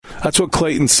That's what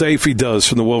Clayton Sayfie does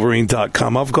from the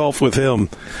Wolverine.com. I've golfed with him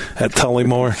at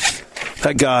Tullymore.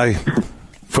 That guy,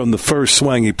 from the first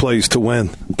swing, he plays to win.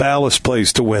 Ballast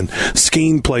plays to win.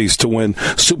 Skeen plays to win.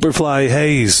 Superfly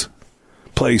Hayes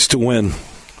plays to win.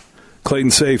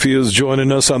 Clayton Sayfie is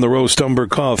joining us on the Roast Umber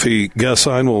Coffee guest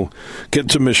line. We'll get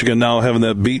to Michigan now, having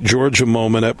that beat Georgia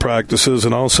moment at practices,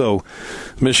 and also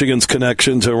Michigan's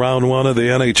connection to round one of the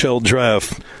NHL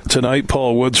draft. Tonight,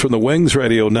 Paul Woods from the Wings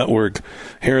Radio Network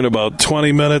here in about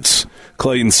 20 minutes.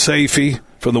 Clayton Sayfie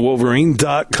from the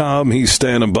Wolverine.com. He's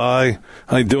standing by.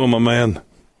 How you doing, my man?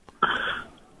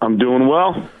 I'm doing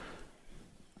well.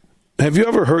 Have you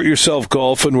ever hurt yourself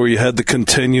golfing where you had to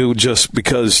continue just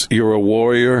because you're a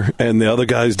warrior and the other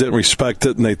guys didn't respect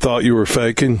it and they thought you were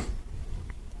faking?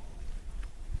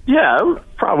 Yeah,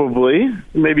 probably.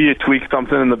 Maybe you tweak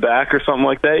something in the back or something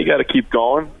like that. You got to keep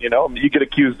going. You know, you get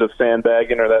accused of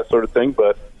sandbagging or that sort of thing,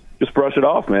 but just brush it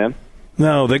off, man.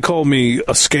 No, they call me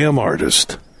a scam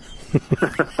artist.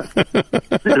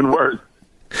 Even worse.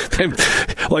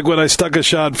 Like when I stuck a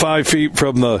shot 5 feet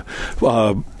from the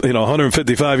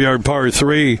 155-yard par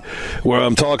 3, where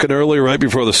I'm talking earlier right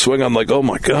before the swing, I'm like, oh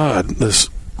my God, this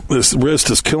wrist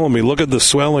is killing me. Look at the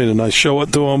swelling, and I show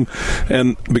it to them,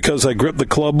 and because I grip the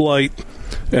club light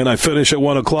and I finish at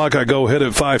 1 o'clock, I go hit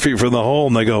it 5 feet from the hole,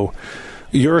 and they go,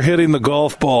 you're hitting the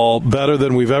golf ball better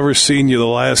than we've ever seen you the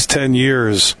last 10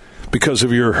 years because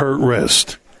of your hurt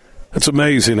wrist. It's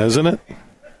amazing, isn't it?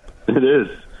 It is.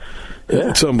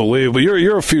 Yeah. It's unbelievable.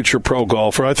 You're a future pro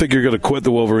golfer. I think you're going to quit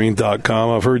the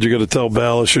Wolverine.com. I've heard you're going to tell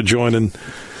Ballas you're joining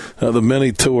the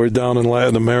mini tour down in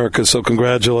Latin America, so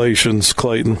congratulations,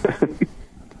 Clayton.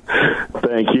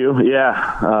 Thank you.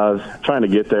 Yeah, trying to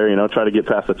get there, try to get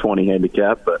past the 20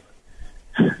 handicap. But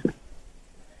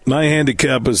my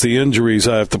handicap is the injuries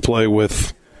I have to play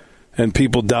with, and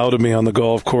people doubted me on the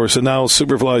golf course. And now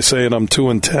Superfly saying I'm too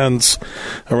intense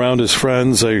around his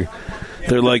friends.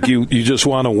 They're like, you just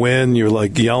want to win. You're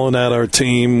like yelling at our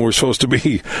team. We're supposed to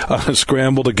be on a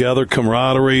scramble together,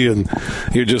 camaraderie, and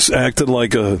you're just acting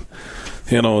like a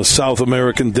South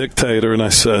American dictator. And I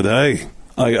said, hey,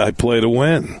 I play to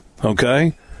win,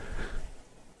 okay?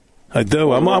 I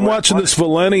do. I'm watching this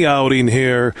Valenti outing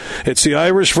here. It's the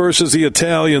Irish versus the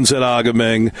Italians at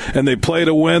Agaming, and they play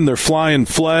to win. They're flying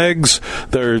flags.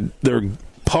 They're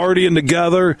partying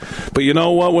together, but you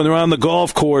know what? When they're on the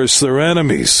golf course, they're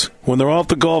enemies. When they're off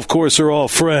the golf course, they're all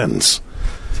friends.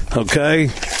 Okay?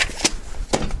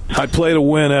 I play to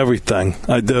win everything.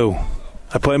 I do.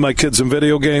 I play my kids in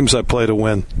video games. I play to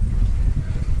win.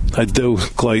 I do,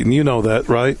 Clayton. You know that,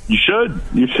 right? You should.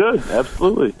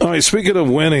 Absolutely. All right, speaking of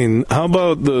winning, how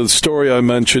about the story I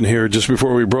mentioned here just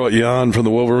before we brought you on from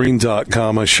the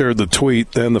Wolverine.com? I shared the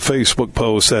tweet and the Facebook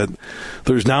post that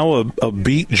there's now a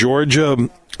beat Georgia.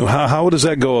 How does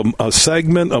that go? A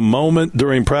segment, a moment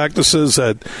during practices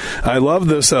that I love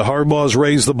this, that Harbaugh's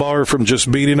raised the bar from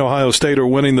just beating Ohio State or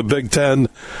winning the Big Ten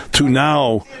to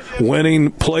now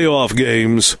winning playoff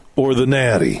games or the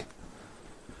Natty.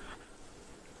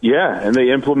 Yeah, and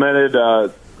they implemented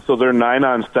so their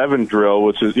 9-on-7 drill,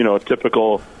 which is a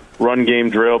typical run game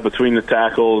drill between the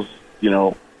tackles,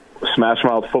 smash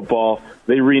mouth football.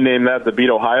 They renamed that the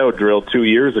Beat Ohio drill 2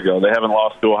 years ago. They haven't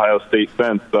lost to Ohio State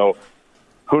since, so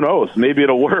who knows? Maybe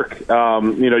it'll work.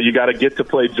 You got to get to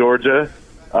play Georgia.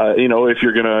 If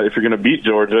you're gonna beat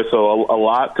Georgia, so a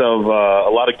lot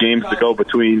of games to go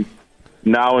between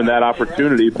now and that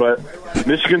opportunity, but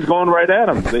Michigan's going right at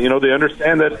them. They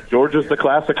understand that Georgia's the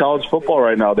class of college football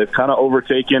right now. They've kind of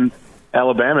overtaken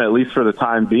Alabama, at least for the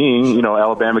time being.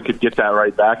 Alabama could get that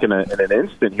right back in an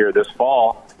instant here this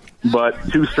fall.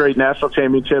 But 2 straight national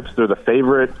championships. They're the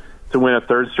favorite to win a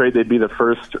 3rd straight. They'd be the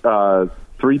first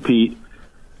three-peat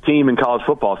team in college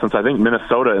football since, I think,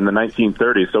 Minnesota in the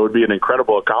 1930s. So it would be an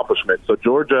incredible accomplishment. So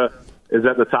Georgia is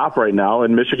at the top right now,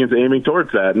 and Michigan's aiming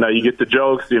towards that. Now you get the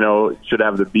jokes, should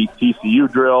have the beat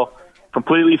TCU drill.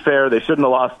 Completely fair. They shouldn't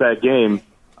have lost that game.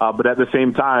 But at the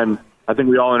same time, I think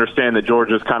we all understand that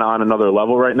Georgia's kind of on another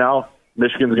level right now.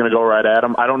 Michigan's going to go right at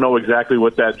them. I don't know exactly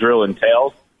what that drill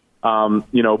entails,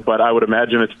 but I would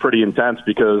imagine it's pretty intense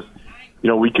because,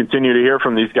 we continue to hear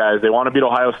from these guys. They want to beat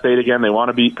Ohio State again. They want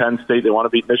to beat Penn State. They want to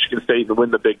beat Michigan State and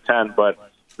win the Big Ten. But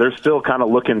they're still kind of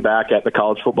looking back at the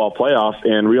college football playoff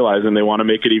and realizing they want to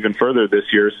make it even further this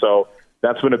year. So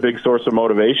that's been a big source of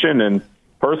motivation. And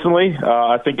personally,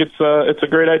 I think it's a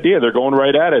great idea. They're going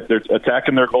right at it. They're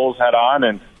attacking their goals head on.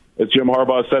 And as Jim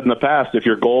Harbaugh said in the past, if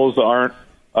your goals aren't,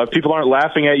 people aren't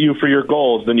laughing at you for your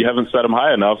goals, then you haven't set them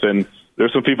high enough. And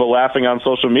there's some people laughing on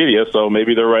social media, so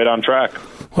maybe they're right on track.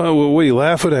 Well, what are you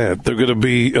laughing at? They're going to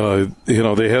be,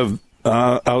 they have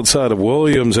outside of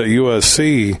Williams at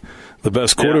USC, the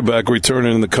best quarterback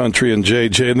returning in the country in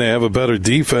JJ, and they have a better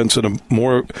defense and a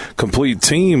more complete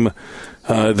team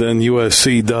than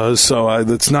USC does. So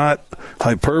it's not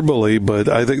hyperbole, but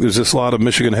I think there's just a lot of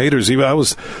Michigan haters. Even I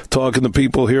was talking to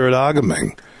people here at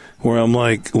Agaming, where I'm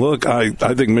like, look, I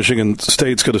think Michigan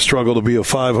State's going to struggle to be a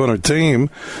 500 team.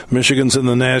 Michigan's in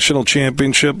the national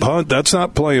championship hunt. That's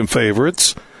not playing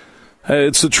favorites.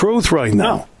 It's the truth right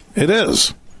now. No. It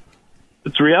is.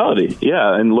 It's reality,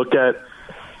 yeah. And look at,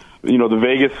 the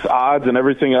Vegas odds and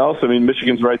everything else. I mean,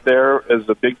 Michigan's right there as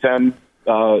the Big Ten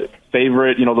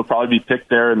favorite. They'll probably be picked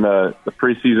there in the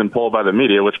preseason poll by the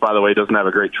media, which, by the way, doesn't have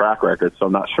a great track record, so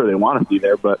I'm not sure they want to be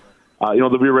there. But,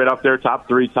 they'll be right up there, top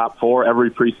 3, top 4,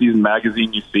 every preseason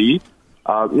magazine you see.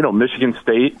 Michigan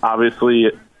State,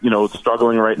 obviously,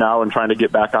 struggling right now and trying to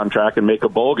get back on track and make a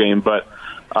bowl game. But,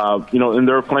 and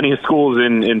there are plenty of schools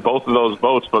in both of those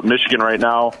boats. But Michigan right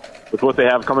now, with what they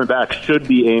have coming back, should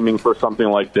be aiming for something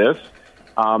like this.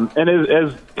 And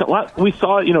as we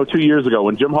saw, 2 years ago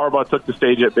when Jim Harbaugh took the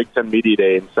stage at Big Ten Media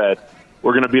Day and said,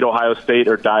 we're going to beat Ohio State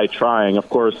or die trying. Of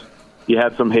course, he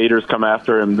had some haters come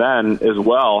after him then as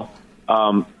well.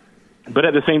 But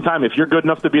at the same time, if you're good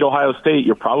enough to beat Ohio State,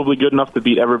 you're probably good enough to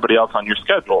beat everybody else on your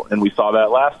schedule. And we saw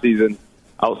that last season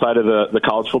outside of the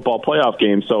college football playoff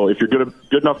game. So if you're good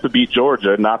enough to beat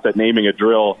Georgia, not that naming a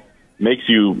drill makes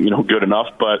you, good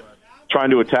enough, but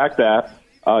trying to attack that,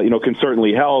 can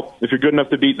certainly help. If you're good enough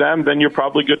to beat them, then you're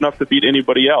probably good enough to beat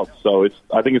anybody else. So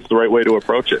I think it's the right way to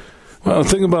approach it. Well,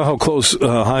 think about how close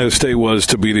Ohio State was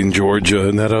to beating Georgia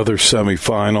in that other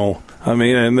semifinal. I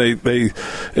mean, and they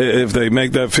if they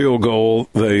make that field goal,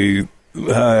 I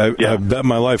bet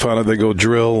my life on it. They go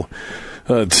drill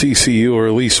TCU or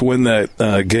at least win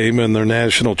that game, and they're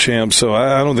national champs. So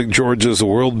I don't think Georgia's a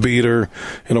world beater.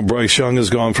 Bryce Young has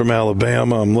gone from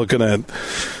Alabama. I'm looking at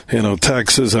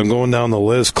Texas. I'm going down the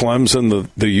list. Clemson,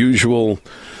 the usual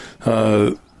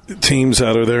teams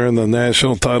that are there in the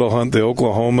national title hunt, the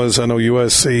Oklahomas. I know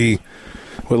USC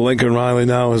with Lincoln Riley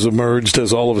now has emerged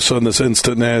as all of a sudden this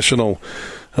instant national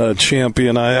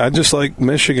champion. I just like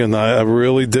Michigan. I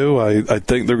really do. I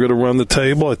think they're going to run the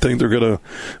table. I think they're going to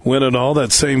win it all.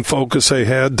 That same focus they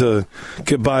had to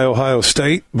get by Ohio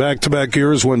State back-to-back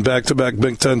years, win back-to-back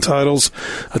Big Ten titles.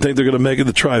 I think they're going to make it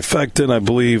the trifecta, and I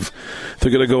believe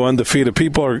they're going to go undefeated.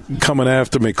 People are coming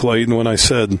after me, Clayton, when I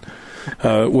said,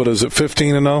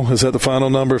 15-0? Is that the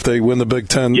final number if they win the Big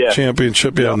Ten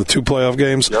championship? Yeah, in the 2 playoff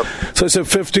games. Yep. So I said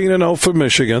 15-0 for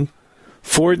Michigan,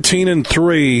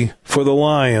 14-3 for the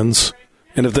Lions,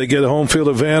 and if they get a home field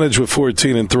advantage with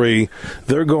 14-3,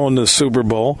 they're going to the Super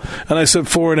Bowl. And I said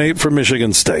 4-8 for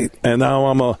Michigan State. And now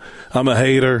I'm a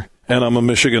hater and I'm a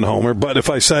Michigan homer. But if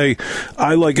I say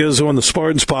I like Izzo and the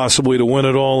Spartans possibly to win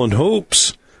it all in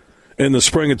hoops in the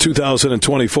spring of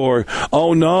 2024,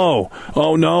 oh no,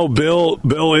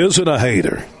 Bill isn't a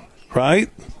hater, right?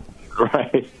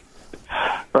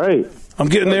 Right. I'm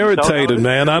getting irritated,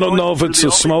 man. I don't know if it's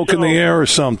a smoke in the air or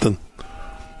something.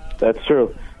 That's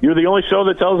true. You're the only show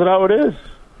that tells it how it is.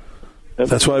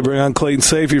 That's why I bring on Clayton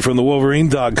Sayfie from the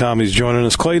Wolverine.com. He's joining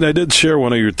us. Clayton, I did share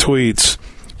one of your tweets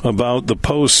about the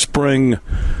post-spring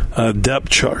depth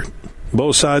chart,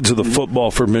 both sides of the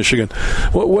football for Michigan.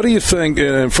 What do you think,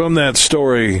 from that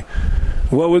story,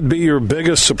 what would be your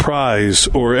biggest surprise,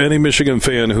 or any Michigan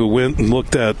fan who went and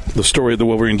looked at the story at the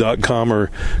Wolverine.com or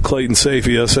Clayton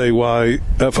Sayfie,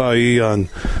 Sayfie on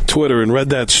Twitter, and read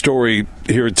that story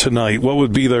here tonight? What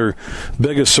would be their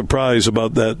biggest surprise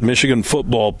about that Michigan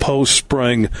football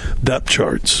post-spring depth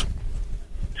charts?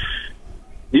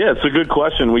 Yeah, it's a good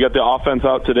question. We got the offense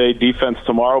out today, defense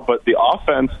tomorrow, but the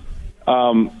offense,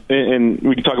 and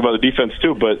we can talk about the defense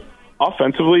too, but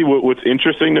offensively, what's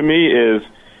interesting to me is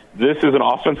this is an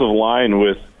offensive line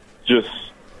with just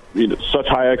such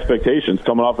high expectations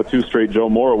coming off of 2 straight Joe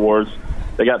Moore awards.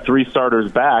 They got 3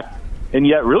 starters back, and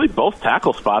yet really both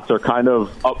tackle spots are kind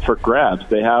of up for grabs.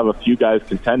 They have a few guys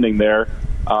contending there,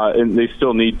 and they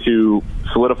still need to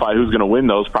solidify who's going to win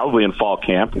those, probably in fall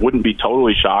camp. Wouldn't be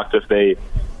totally shocked if they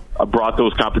brought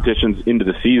those competitions into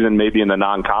the season, maybe in the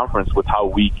non-conference with how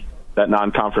weak that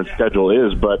non-conference schedule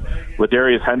is. But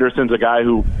Ladarius Henderson's a guy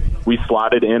who we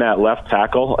slotted in at left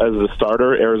tackle as a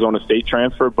starter, Arizona State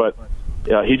transfer, but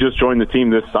he just joined the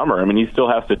team this summer. I mean, he still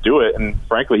has to do it, and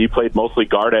frankly, he played mostly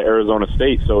guard at Arizona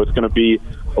State, so it's going to be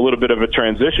a little bit of a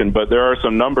transition. But there are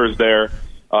some numbers there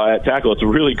at tackle. It's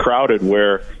really crowded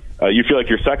where you feel like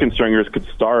your second stringers could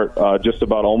start just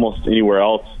about almost anywhere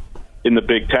else in the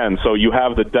Big Ten. So you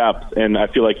have the depth, and I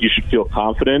feel like you should feel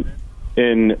confident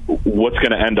in what's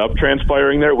going to end up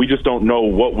transpiring there. We just don't know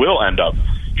what will end up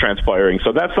transpiring.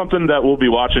 So that's something that we'll be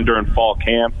watching during fall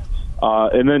camp.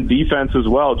 And then defense as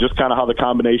well, just kind of how the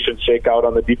combinations shake out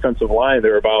on the defensive line.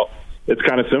 It's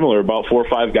kind of similar, about 4 or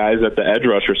 5 guys at the edge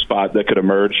rusher spot that could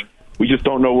emerge. We just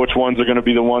don't know which ones are going to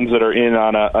be the ones that are in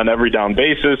on an every down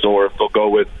basis, or if they'll go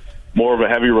with more of a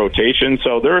heavy rotation.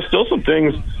 So there are still some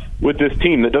things with this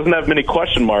team that doesn't have many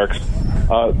question marks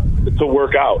to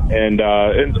work out, and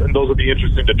those will be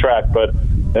interesting to track. But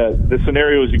the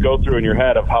scenarios you go through in your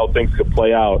head of how things could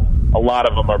play out, a lot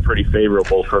of them are pretty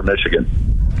favorable for Michigan.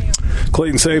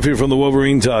 Clayton Sayfie from the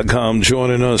Wolverine.com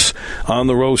joining us on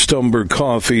the Roast-Umber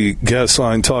Coffee guest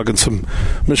line, talking some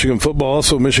Michigan football,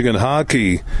 also Michigan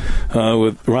hockey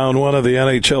with round 1 of the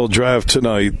NHL draft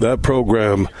tonight. That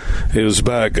program is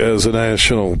back as a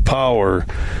national power.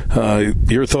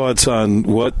 Your thoughts on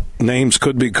what names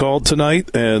could be called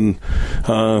tonight and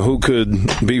who could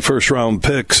be first-round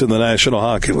picks in the National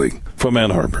Hockey League from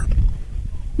Ann Arbor?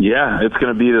 Yeah, it's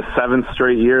going to be the 7th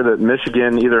straight year that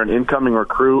Michigan, either an incoming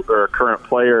recruit or a current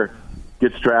player,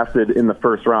 gets drafted in the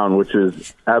first round, which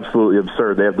is absolutely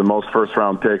absurd. They have the most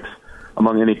first-round picks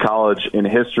among any college in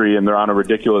history, and they're on a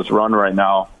ridiculous run right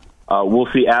now.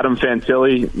 We'll see Adam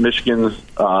Fantilli, Michigan's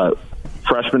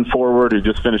freshman forward who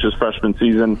just finished his freshman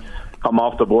season, come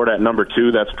off the board at number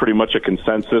 2. That's pretty much a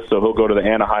consensus, so he'll go to the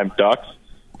Anaheim Ducks.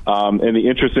 And the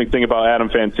interesting thing about Adam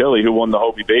Fantilli, who won the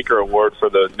Hobie Baker Award for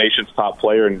the nation's top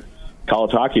player in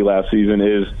college hockey last season,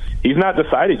 is he's not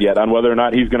decided yet on whether or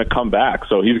not he's going to come back.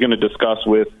 So he's going to discuss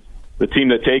with the team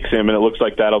that takes him, and it looks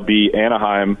like that'll be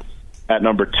Anaheim at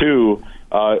number 2,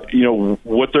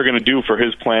 what they're going to do for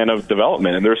his plan of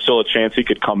development. And there's still a chance he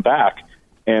could come back.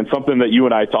 And something that you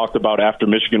and I talked about after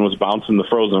Michigan was bouncing the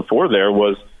Frozen Four there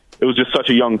was it was just such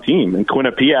a young team. And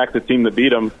Quinnipiac, the team that beat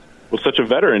them, was such a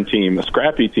veteran team, a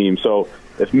scrappy team. So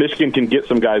if Michigan can get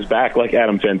some guys back like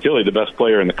Adam Fantilli, the best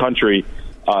player in the country,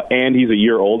 and he's a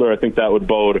year older, I think that would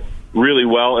bode really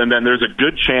well. And then there's a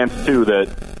good chance, too,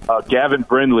 that Gavin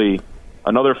Brindley,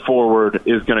 another forward,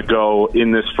 is going to go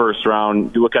in this first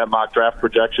round. You look at mock draft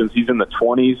projections, he's in the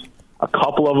 20s. A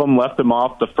couple of them left him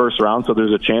off the first round, so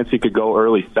there's a chance he could go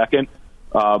early second.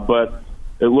 But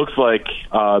it looks like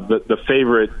the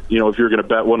favorite, if you're going to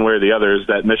bet one way or the other, is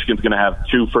that Michigan's going to have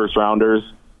 2 first-rounders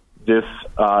this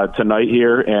tonight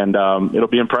here, and it'll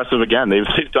be impressive again. They've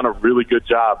done a really good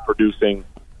job producing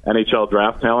NHL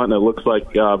draft talent, and it looks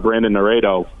like Brandon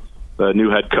Naredo, the new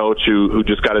head coach who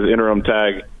just got his interim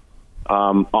tag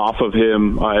off of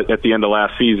him at the end of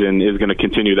last season, is going to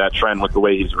continue that trend with the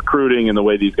way he's recruiting and the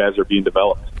way these guys are being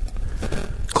developed.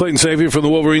 Clayton Sayfie from the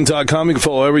Wolverine.com. You can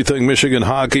follow everything Michigan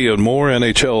hockey and more.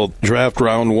 NHL Draft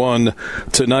Round 1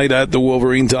 tonight at the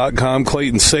Wolverine.com.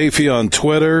 Clayton Sayfie on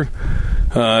Twitter.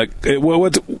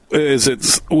 What's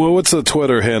the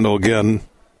Twitter handle again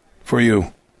for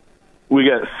you? We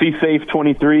got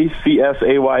CSAFE23,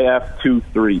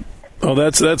 CSAYF23. Oh,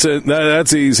 that's it.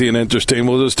 That's easy and interesting.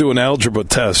 We'll just do an algebra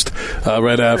test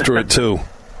right after it too.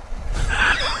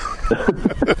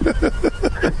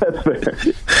 That's fair.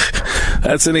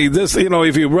 That's an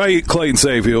if you write Clayton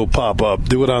Sayfie, it'll pop up.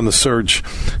 Do it on the search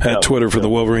at Twitter for the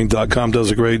Wolverine.com.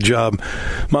 Does a great job.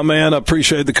 My man, I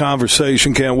appreciate the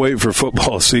conversation. Can't wait for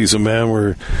football season, man.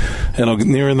 We're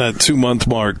nearing that 2-month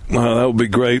mark. That would be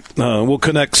great. We'll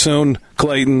connect soon.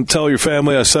 Clayton, tell your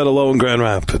family I said hello in Grand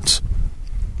Rapids.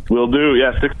 Will do.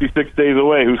 Yeah, 66 days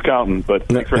away. Who's counting? But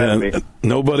thanks for having me.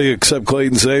 Nobody except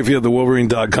Clayton Sayfie at the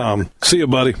Wolverine.com. See you,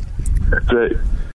 buddy. That's right.